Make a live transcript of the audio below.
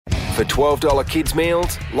For $12 kids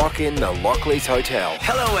meals, lock in the Lockleys Hotel.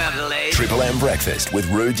 Hello, Adelaide. Triple M breakfast with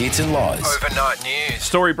Rue, Dits and Loz. Overnight news.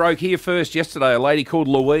 Story broke here first yesterday. A lady called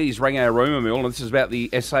Louise rang our rumour mill, and this is about the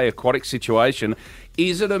SA Aquatic situation.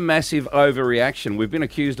 Is it a massive overreaction? We've been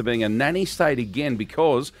accused of being a nanny state again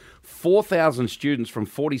because 4,000 students from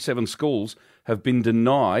 47 schools have been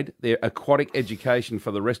denied their aquatic education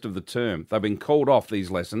for the rest of the term. They've been called off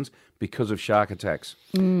these lessons because of shark attacks.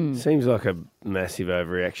 Seems like a massive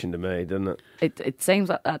overreaction to me, doesn't it? It seems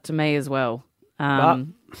like that to me as well. But I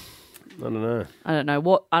don't know.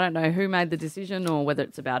 I don't know who made the decision, or whether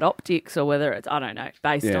it's about optics, or whether it's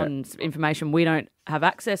based on information we don't have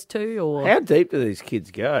access to. Or How deep do these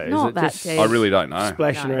kids go? Not Is it that just deep. I really don't know.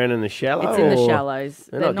 splashing around in the shallow? It's in the or shallows.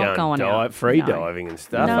 They're not going out. free No. diving and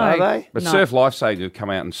stuff, No. are they? But No. Surf Lifesaving have come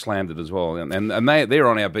out and slammed it as well. And they're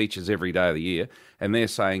on our beaches every day of the year. And they're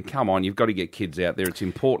saying, come on, you've got to get kids out there. It's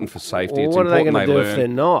important for safety. Well, It's what are they important going to do learn. if they're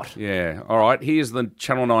not? Yeah. All right. Here's the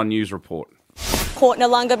Channel 9 News report. Port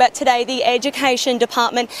Noarlunga, but today the Education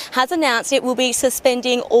Department has announced it will be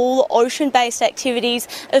suspending all ocean-based activities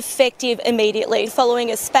effective immediately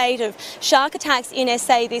following a spate of shark attacks in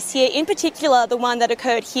SA this year, in particular the one that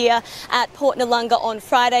occurred here at Port Noarlunga on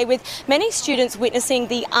Friday, with many students witnessing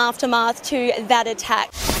the aftermath to that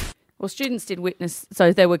attack. Well, students did witness,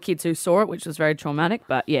 so there were kids who saw it, which was very traumatic.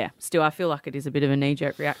 But yeah, still, I feel like it is a bit of a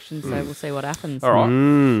knee-jerk reaction, so we'll see what happens. All right.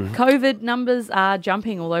 COVID numbers are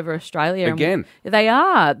jumping all over Australia. and Again? They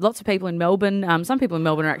are. Lots of people in Melbourne. Some people in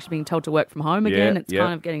Melbourne are actually being told to work from home again. It's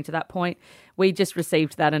kind of getting to that point. We just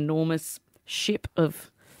received that enormous ship of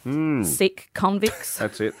sick convicts.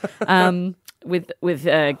 That's it. With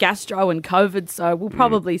gastro and COVID, so we'll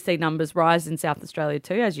probably see numbers rise in South Australia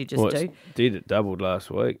too, as you just do. It doubled last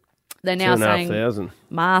week. They're now saying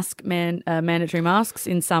 2,500. mandatory masks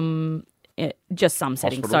in just some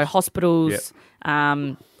settings. So Hospitals.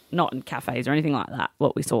 not in cafes or anything like that.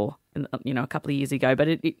 What we saw, a couple of years ago. But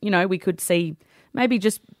we could see maybe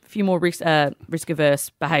just a few more risk averse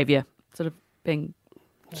behaviour, sort of being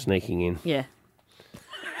Sneaking in. yeah.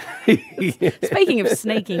 Speaking of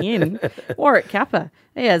sneaking in, Warwick Kappa,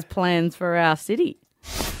 he has plans for our city.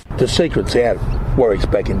 The secret's out. Warwick's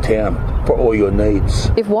back in town for all your needs.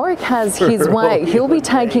 If Warwick has his way, he'll be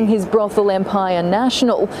taking his brothel empire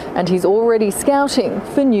national, and he's already scouting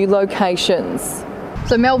for new locations.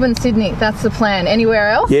 So Melbourne, Sydney, that's the plan. Anywhere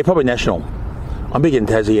else? Yeah, probably national. I'm big in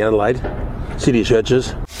Tassie, Adelaide, city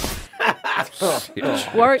churches.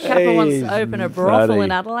 Warwick Kappa wants to Jeez, open a brothel buddy.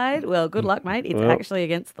 in Adelaide. Well, good luck, mate. It's actually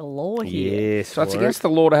against the law here. Yes. So it's against the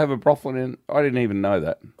law to have a brothel in. I didn't even know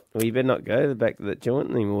that. Well, you better not go back to that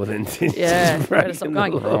joint anymore then. Yeah, better stop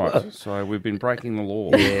going. Right. So we've been breaking the law.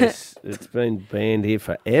 Yes, it's been banned here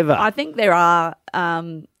forever. I think there are,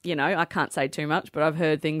 I can't say too much, but I've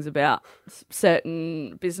heard things about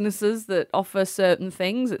certain businesses that offer certain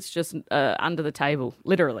things. It's just under the table,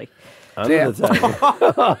 literally. Under the table.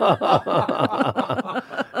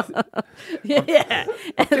 Yeah.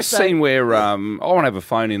 Just seen where I want to have a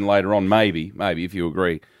phone in later on, maybe if you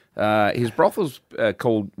agree. His brothel's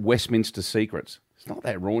called Westminster Secrets. It's not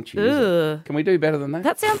that raunchy, is it? Can we do better than that?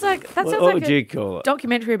 That sounds like What would you call it?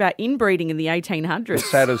 documentary about inbreeding in the 1800s.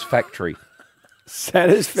 Satisfactory.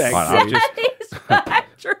 Satisfaction.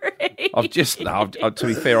 To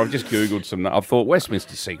be fair, I've just Googled some. I thought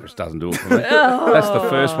Westminster Secrets doesn't do it for me. That's the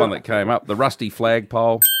first one that came up. The Rusty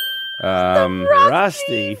Flagpole.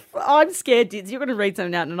 Rusty. I'm scared, Dids. You're going to read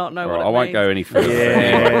something out and not know what it I won't means. go any further.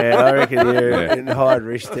 Yeah, I reckon you're in high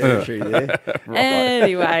risk territory there.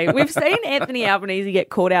 Anyway, we've seen Anthony Albanese get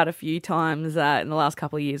caught out a few times in the last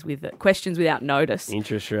couple of years with questions without notice.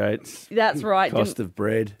 Interest rates. That's right. Cost of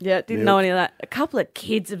bread. Yeah, didn't know any of that. A couple of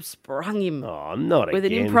kids have sprung him Oh, not with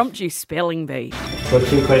again. an impromptu spelling bee.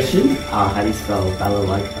 What's your question? How do you spell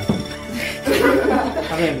balalaika?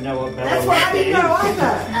 I don't even know what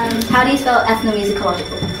balalaika is. How do you spell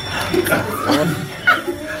ethnomusicological?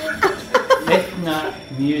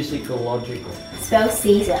 Ethnomusicological. Spell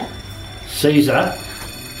Caesar. Caesar.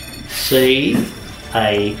 C-A-E-S-E-R.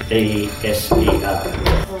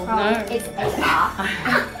 No. It's A-R.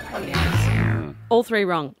 All three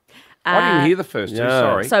wrong. I didn't hear the first two,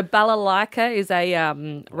 sorry. So balalaika is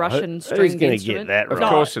a Russian Who's stringed gonna instrument. get that Of right?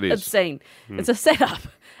 course it is. Obscene. It's a setup.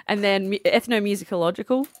 And then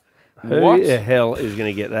ethnomusicological. Who the hell is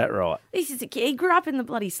going to get that right? This is a kid. He grew up in the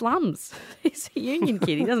bloody slums. He's a union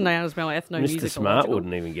kid. He doesn't know how to spell ethnomusicological. Mr. Smart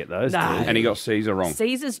wouldn't even get those. No. two. And he got Caesar wrong.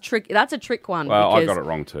 Caesar's trick. That's a trick one. Well, I because got it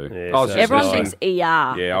wrong too. Yeah, I was so just Everyone listening. thinks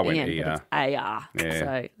ER. Yeah, I went at the end, ER. but it's AR. Yeah.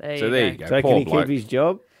 So there So you there go. you go. So Poor can he bloke. keep his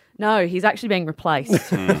job? No, he's actually being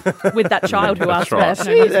replaced with that child who asked right. for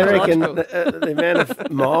Jeez, I reckon the amount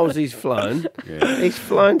of miles he's flown, he's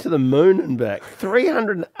flown to the moon and back.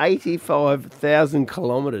 385,000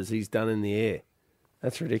 kilometres he's done in the air.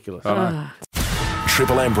 That's ridiculous.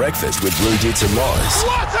 Triple M breakfast with Blue Dits and Loz.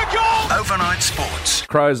 What a goal! Overnight sports.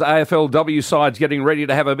 Crows AFLW side's getting ready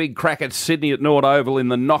to have a big crack at Sydney at Nord Oval in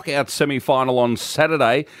the knockout semi-final on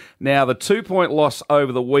Saturday. Now, the 2-point loss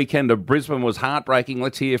over the weekend of Brisbane was heartbreaking.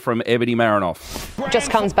 Let's hear from Ebony Marinoff.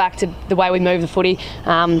 Just comes back to the way we move the footy.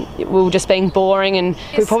 We were just being boring and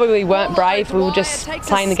we probably weren't brave. We were just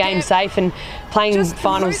playing the game safe, and playing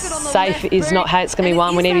finals safe is not how it's going to be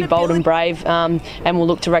won. We need to be bold and brave, and we'll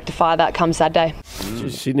look to rectify that come Saturday.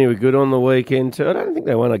 Sydney were good on the weekend too. I don't think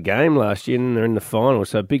they won a game last year and they're in the final,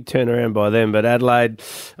 so a big turnaround by them. But Adelaide,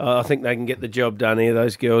 I think they can get the job done here.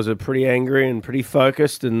 Those girls are pretty angry and pretty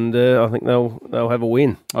focused, and I think they'll have a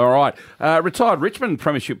win. All right. Retired Richmond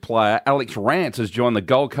Premiership player Alex Rance has joined the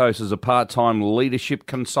Gold Coast as a part-time leadership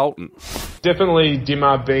consultant. Definitely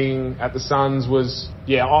Dimmer being at the Suns was,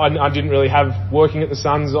 I didn't really have working at the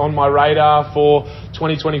Suns on my radar for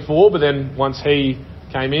 2024, but then once he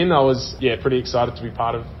came in, I was pretty excited to be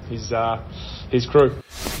part of his crew.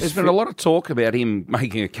 There's been a lot of talk about him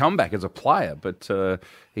making a comeback as a player, but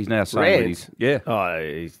he's now saying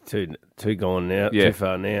that he's too gone now, too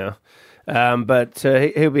far now. But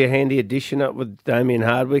he'll be a handy addition up with Damien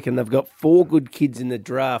Hardwick, and they've got 4 good kids in the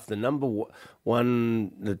draft. The number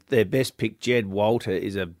one, their best pick, Jed Walter,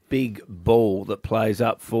 is a big ball that plays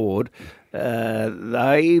up forward.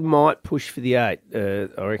 They might push for the 8, I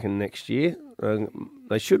reckon, next year.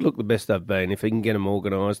 They should look the best they've been. If he can get them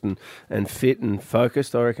organised and fit and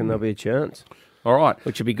focused, I reckon there'll be a chance. All right.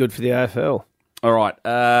 Which would be good for the AFL. All right.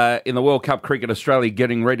 In the World Cup cricket, Australia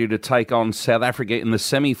getting ready to take on South Africa in the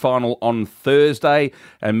semi-final on Thursday.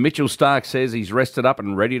 And Mitchell Starc says he's rested up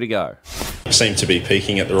and ready to go. Seem to be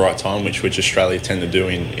peaking at the right time, which Australia tend to do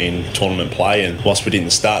in tournament play. And whilst we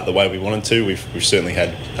didn't start the way we wanted to, we've certainly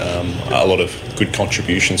had a lot of good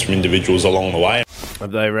contributions from individuals along the way.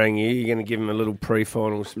 Have they rang you? You're going to give them a little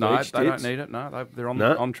pre-final speech? No, they don't need it. No, they're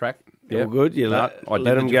on track. Yep. All good.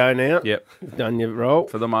 Let them go now. Yep. You've done your role.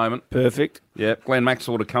 For the moment. Perfect. Yep. Glenn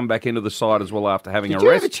Maxwell to come back into the side as well after having a rest. Did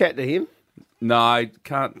you have a chat to him? No, I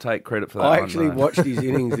can't take credit for that. I actually watched his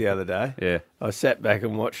innings the other day. Yeah. I sat back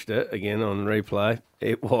and watched it again on replay.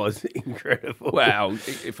 It was incredible. Wow.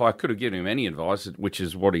 If I could have given him any advice, which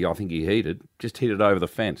is what I think he heeded, just hit it over the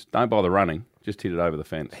fence. Don't bother running. Just hit it over the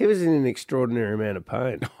fence. He was in an extraordinary amount of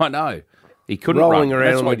pain. I know. He couldn't rolling run.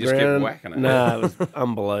 around That's on why the he just ground. kept whacking it. No, it was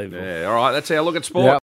unbelievable. Yeah. All right. That's our look at sport. Yep.